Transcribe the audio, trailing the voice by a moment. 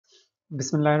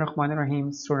बिस्मिल्लाहिर्रहमानिर्रहीम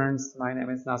students, my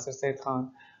name is Nasir Syed Khan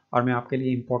और मैं आपके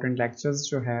लिए इम्पोर्टेंट लेक्चर्स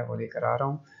जो है वो लेकर आ रहा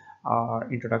हूँ।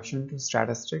 और इंट्रोडक्शन टू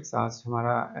स्टैटिस्टिक्स आज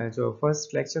हमारा जो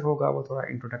फर्स्ट लेक्चर होगा वो थोड़ा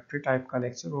इंट्रोडक्टरी टाइप का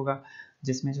लेक्चर होगा,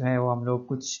 जिसमें जो है वो हम लोग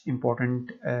कुछ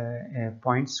इम्पोर्टेंट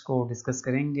पॉइंट्स को डिस्कस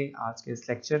करेंगे आज के इस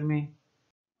लेक्चर में।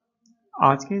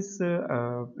 आज के इस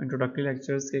इंट्रोडक्टरी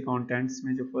लेक्चर्स के कंटेंट्स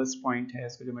में जो फर्स्ट पॉइंट है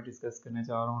इसको जो मैं डिस्कस करने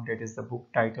जा रहा हूँ, that is the book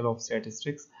title of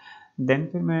statistics. Then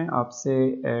फिर मैं आपसे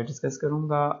डिस्कस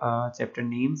करूँगा chapter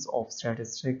names of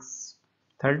statistics.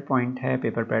 Third point है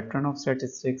पेपर पैटर्न ऑफ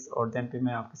स्टैटिस्टिक्स और देन फिर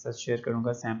मैं आपके साथ शेयर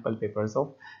करूँगा सैम्पल पेपर्स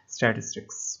ऑफ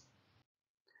स्टैटिस्टिक्स।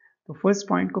 तो फर्स्ट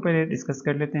पॉइंट को पहले डिस्कस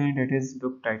कर लेते हैं, that is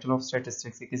book title of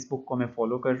statistics. किस बुक को मैं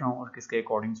फॉलो कर रहा हूँ और किसके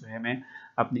अकॉर्डिंग जो है मैं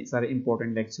अपने सारे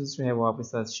इंपॉर्टेंट लेक्चर्स जो है वो आपके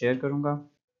साथ शेयर करूँगा।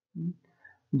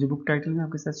 जो बुक टाइटल मैं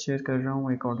आपके साथ शेयर कर रहा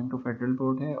हूँ अकॉर्डिंग टू फेडरल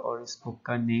बोर्ड है और इस बुक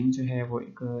का नेम जो है वो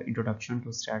एक इंट्रोडक्शन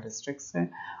टू स्टैटिस्टिक्स है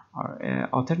और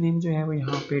ऑथर नेम जो है वो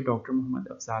यहाँ पे डॉक्टर मोहम्मद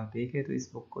अफजाल बेग है। तो इस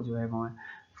बुक को जो है मैं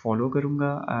फॉलो करूँगा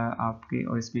आपके,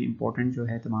 और इसमें इंपॉर्टेंट जो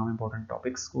है तमाम इंपॉर्टेंट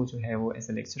टॉपिक्स को जो है वो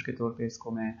ऐसे लेक्चर के तौर पे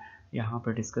इसको मैं यहाँ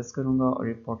पर डिस्कस करूँगा और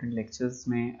इंपॉर्टेंट लेक्चर्स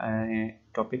में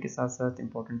टॉपिक के साथ साथ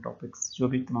इंपॉर्टेंट टॉपिक्स जो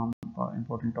भी तमाम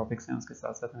इंपॉर्टेंट टॉपिक्स हैं उसके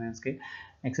साथ साथ मैं उसके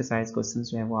एक्सरसाइज क्वेश्चन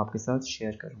जो है वो आपके साथ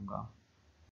शेयर करूँगा।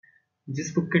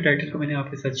 जिस बुक के टाइटल को मैंने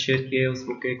आपके साथ शेयर किया है उस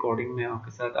बुक के अकॉर्डिंग मैं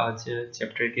आपके साथ आज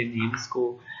चैप्टर के नेम्स को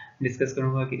डिस्कस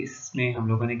करूंगा कि इसमें हम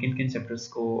लोगों ने किन किन चैप्टर्स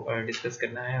को डिस्कस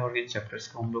करना है और किन चैप्टर्स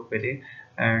को हम लोग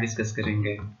पहले डिस्कस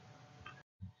करेंगे।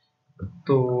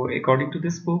 तो अकॉर्डिंग टू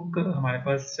दिस बुक हमारे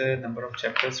पास नंबर ऑफ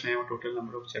चैप्टर्स हैं और टोटल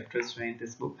नंबर ऑफ चैप्टर्स हैं in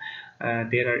this book.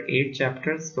 There are 8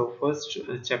 chapters. तो फर्स्ट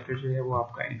चैप्टर जो है वो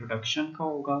आपका इंट्रोडक्शन का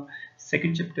होगा,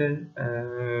 second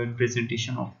chapter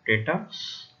presentation of data,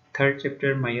 third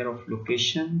chapter measure of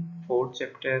location, fourth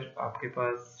chapter आपके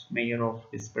पास मेजर ऑफ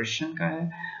डिस्पर्शन का है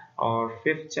और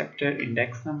fifth chapter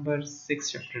index number,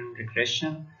 six chapter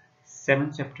regression,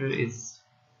 seventh chapter is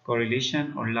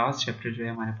correlation और लास्ट चैप्टर जो है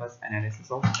हमारे पास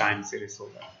एनालिसिस ऑफ टाइम सीरीज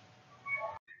होगा।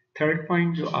 Third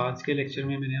point जो आज के लेक्चर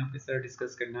में मैंने आपके साथ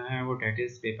डिस्कस करना है वो date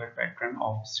is paper pattern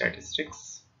of statistics.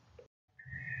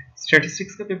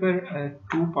 Statistics का पेपर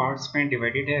टू पार्ट्स में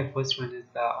डिवाइडेड है। First one is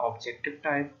the objective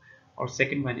type और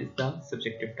second one is the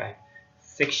subjective type.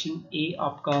 Section A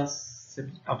आपका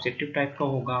ऑब्जेक्टिव टाइप का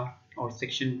होगा और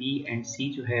सेक्शन बी एंड सी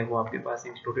जो है वो आपके पास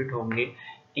इंक्लूडेड होंगे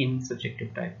इन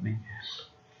सब्जेक्टिव टाइप में।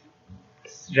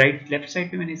 राइट लेफ्ट साइड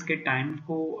पे मैंने इसके टाइम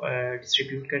को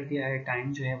डिस्ट्रीब्यूट कर दिया है।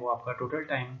 टाइम जो है वो आपका टोटल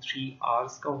टाइम 3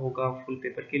 आवर्स का होगा फुल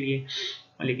पेपर के लिए,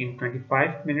 लेकिन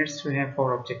 25 मिनट्स जो है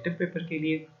फॉर ऑब्जेक्टिव पेपर के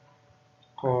लिए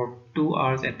और 2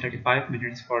 hours and 35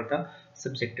 minutes for the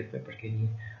subjective paper के लिए।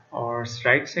 और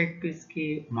राइट साइड पे इसके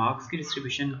मार्क्स की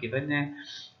डिस्ट्रीब्यूशन गिवन है।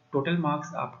 टोटल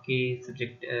मार्क्स आपके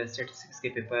सब्जेक्ट स्टैटिस्टिक्स के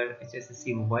पेपर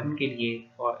HSSC 1 के लिए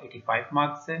और 85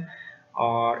 मार्क्स है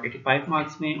और 85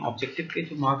 मार्क्स में ऑब्जेक्टिव के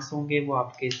जो मार्क्स होंगे वो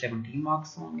आपके 17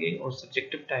 मार्क्स होंगे और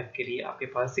सब्जेक्टिव टाइप के लिए आपके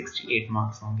पास 68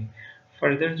 मार्क्स होंगे।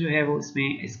 फर्दर जो है वो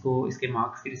इसमें इसके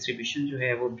मार्क्स की डिस्ट्रीब्यूशन जो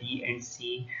है वो बी एंड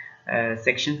सी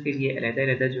सेक्शन के लिए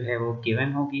अलग-अलग जो है वो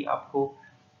गिवन होगी आपको।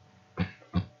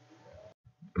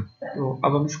 तो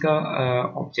अब हम इसका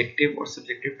ऑब्जेक्टिव और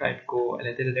सब्जेक्टिव टाइप को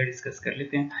अलग-अलग डिस्कस कर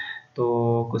लेते हैं।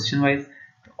 तो क्वेश्चन वाइज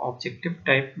ऑब्जेक्टिव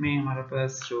टाइप में हमारे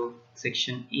पास जो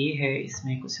सेक्शन ए है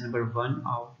इसमें क्वेश्चन नंबर 1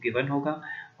 गिवन होगा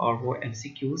और वो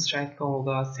एमसीक्यूज टाइप का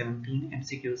होगा। 17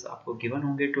 एमसीक्यूज आपको गिवन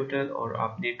होंगे टोटल और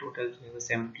आपने टोटल जो है वो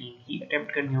 17 ही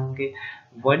अटेम्प्ट करने होंगे।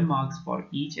 1 marks for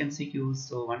each MCQs,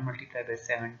 so 1 multiply by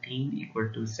 17 equal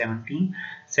to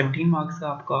 17 marks का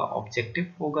आपका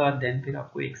ऑब्जेक्टिव होगा। देन फिर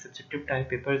आपको एक सब्जेक्टिव टाइप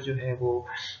पेपर जो है वो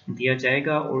दिया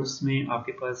जाएगा और उसमें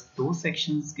आपके पास दो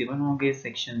सेक्शंस गिवन होंगे,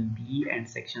 section B and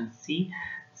section C.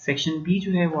 Section B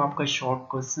जो है वो आपका शॉर्ट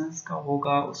क्वेश्चंस का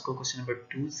होगा, उसको क्वेश्चन नंबर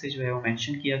 2 से जो है वो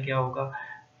मेंशन किया गया होगा।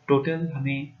 टोटल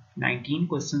हमें 19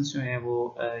 क्वेश्चंस जो है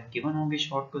वो गिवन होंगे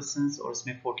शॉर्ट क्वेश्चंस और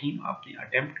उसमें 14 आपने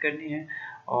अटेम्प्ट करने हैं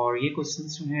और ये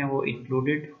क्वेश्चंस जो हैं वो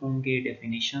इंक्लूडेड होंगे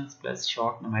डेफिनेशंस प्लस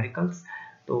शॉर्ट न्यूमेरिकल्स।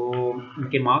 तो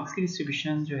उनके मार्क्स की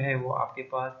डिस्ट्रीब्यूशन जो है वो आपके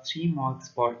पास 3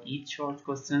 marks for each short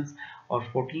questions और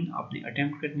 14 आपने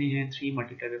अटेम्प्ट करने हैं। 3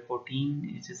 multiply by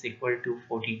 14 is equal to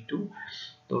 42।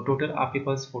 तो टोटल आपके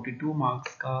पास 42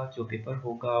 मार्क्स का जो पेपर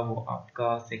होगा वो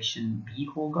आपका सेक्शन बी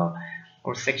होगा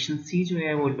और सेक्शन सी जो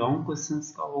है वो लॉन्ग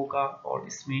क्वेश्चंस का होगा और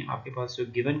इसमें आपके पास जो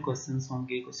गिवन क्वेश्चंस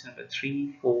होंगे क्वेश्चन नंबर 3,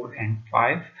 4 एंड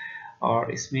 5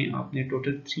 और इसमें आपने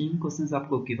टोटल 3 क्वेश्चंस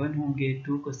आपको गिवन होंगे,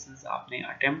 2 क्वेश्चंस आपने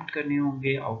अटेम्प्ट करने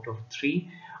होंगे आउट ऑफ 3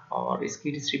 और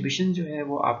इसकी डिस्ट्रीब्यूशन जो है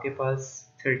वो आपके पास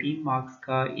 13 मार्क्स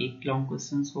का एक लॉन्ग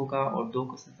क्वेश्चन होगा और 2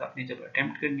 क्वेश्चन आपने जब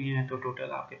अटेम्प्ट करनी है तो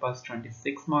टोटल आपके पास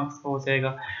 26 मार्क्स का हो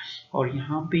जाएगा। और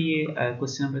यहाँ पे ये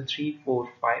क्वेश्चन नंबर 3, 4,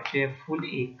 5 जो है फुल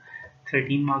एक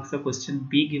 13 मार्क्स का क्वेश्चन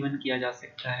भी गिवन किया जा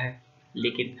सकता है,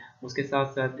 लेकिन उसके साथ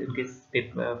साथ इनके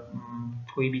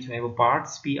कोई भी जो है वो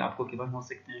पार्ट्स भी आपको गिवन हो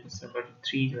सकते हैं। क्वेश्चन नंबर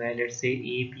 3 जो है let's say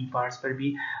A B parts पर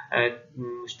भी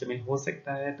मुश्तमिल हो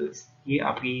सकता है। तो ये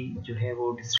आपकी जो है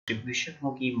वो डिस्ट्रीब्यूशन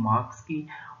होगी मार्क्स की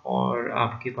और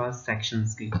आपके पास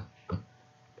सेक्शंस की।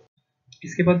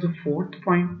 इसके बाद जो फोर्थ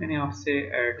पॉइंट मैंने आपसे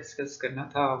डिस्कस करना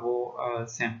था वो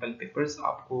सैम्पल पेपर्स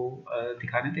आपको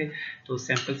दिखाने थे। तो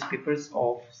सैम्पल पेपर्स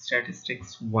ऑफ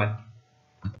स्टैटिस्टिक्स 1,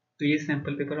 तो ये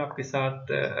सैम्पल पेपर आपके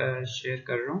साथ शेयर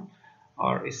कर रहा हूँ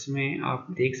और इसमें आप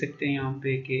देख सकते हैं यहाँ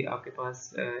पे कि आपके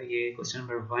पास ये क्वेश्चन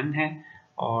नंबर 1 है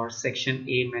और सेक्शन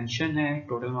ए मेंशन है,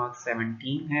 टोटल मार्क्स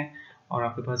 17 है और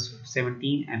आपके पास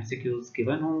 17 एमसीक्यूज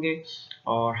गिवन होंगे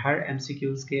और हर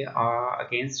एमसीक्यूज के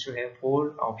अगेंस्ट जो है 4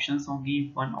 ऑप्शंस होंगी।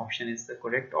 1 option is the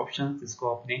correct option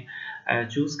जिसको आपने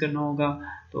चूज करना होगा।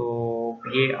 तो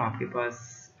ये आपके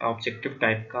पास ऑब्जेक्टिव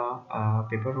टाइप का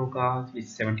पेपर होगा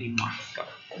 17 मार्क्स का।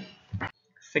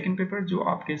 सेकंड पेपर जो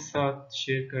आपके साथ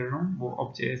शेयर कर रहा हूँ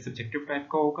वो सब्जेक्टिव टाइप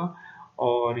का होगा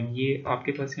और ये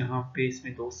आपके पास यहाँ पे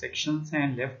इसमें 2 सेक्शंस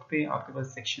हैं। लेफ्ट पे आपके पास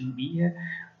सेक्शन बी है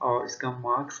और इसका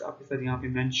मार्क्स आपके साथ यहाँ पे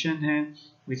मेंशन है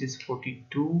विच इज़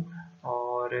 42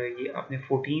 और ये आपने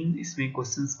 14 इसमें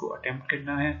क्वेश्चंस को अटेम्प्ट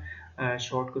करना है,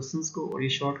 शॉर्ट क्वेश्चंस को। और ये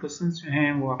शॉर्ट क्वेश्चंस जो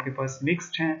हैं वो आपके पास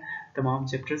मिक्स्ड हैं, तमाम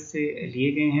चैप्टर्स से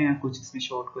लिए गए हैं। कुछ इसमें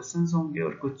शॉर्ट क्वेश्चंस होंगे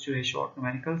और कुछ जो है शॉर्ट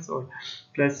न्यूमेरिकल्स और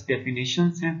प्लस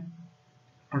डेफिनेशंस हैं।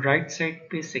 राइट साइड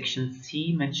पे सेक्शन सी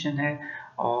मेंशन है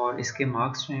और इसके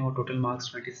मार्क्स जो हैं वो टोटल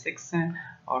मार्क्स 26 हैं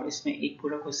और इसमें एक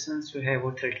पूरा क्वेश्चन जो है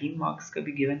वो 13 मार्क्स का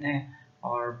भी गिवन है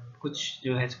और कुछ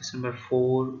जो है क्वेश्चन नंबर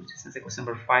 4 जिसमें से क्वेश्चन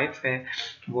नंबर 5 है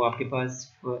वो आपके पास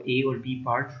ए और बी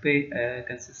पार्ट पे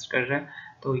कंसिस्ट कर रहा है।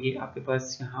 तो ये आपके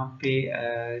पास यहाँ पे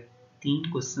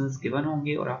 3 क्वेश्चंस गिवन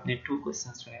होंगे और आपने 2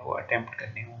 क्वेश्चंस जो है वो अटेम्प्ट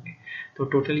करने होंगे। तो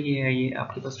टोटल ये है, ये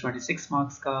आपके पास 26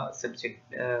 मार्क्स का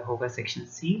सब्जेक्ट होगा सेक्शन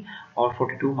सी और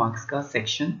 42 मार्क्स का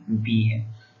सेक्शन बी है।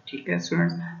 ठीक है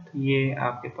स्टूडेंट्स, तो ये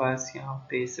आपके पास यहाँ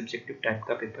पे सब्जेक्टिव टाइप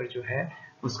का पेपर जो है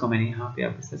उसको मैंने यहाँ पे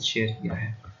आपके साथ शेयर किया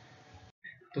है।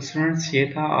 तो स्टूडेंट्स ये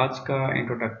था आज का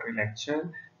इंट्रोडक्टरी लेक्चर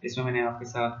जिसमें मैंने आपके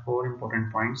साथ 4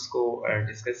 इम्पोर्टेंट पॉइंट्स को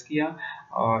डिस्कस किया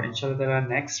और इंशाल्लाह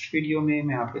नेक्स्ट वीडियो में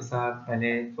मैं आपके साथ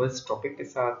पहले फर्स्ट टॉपिक के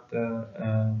साथ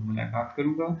मुलाकात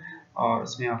करूँगा और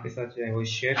उसमें आपके साथ जो है वो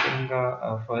शेयर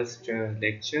करूँगा फर्स्ट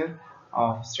लेक्चर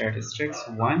ऑफ स्टैटिस्टिक्स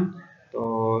 1। तो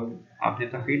आपने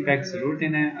अपना फीडबैक ज़रूर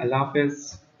देना है। अल्लाह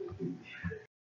हाफ़िज़।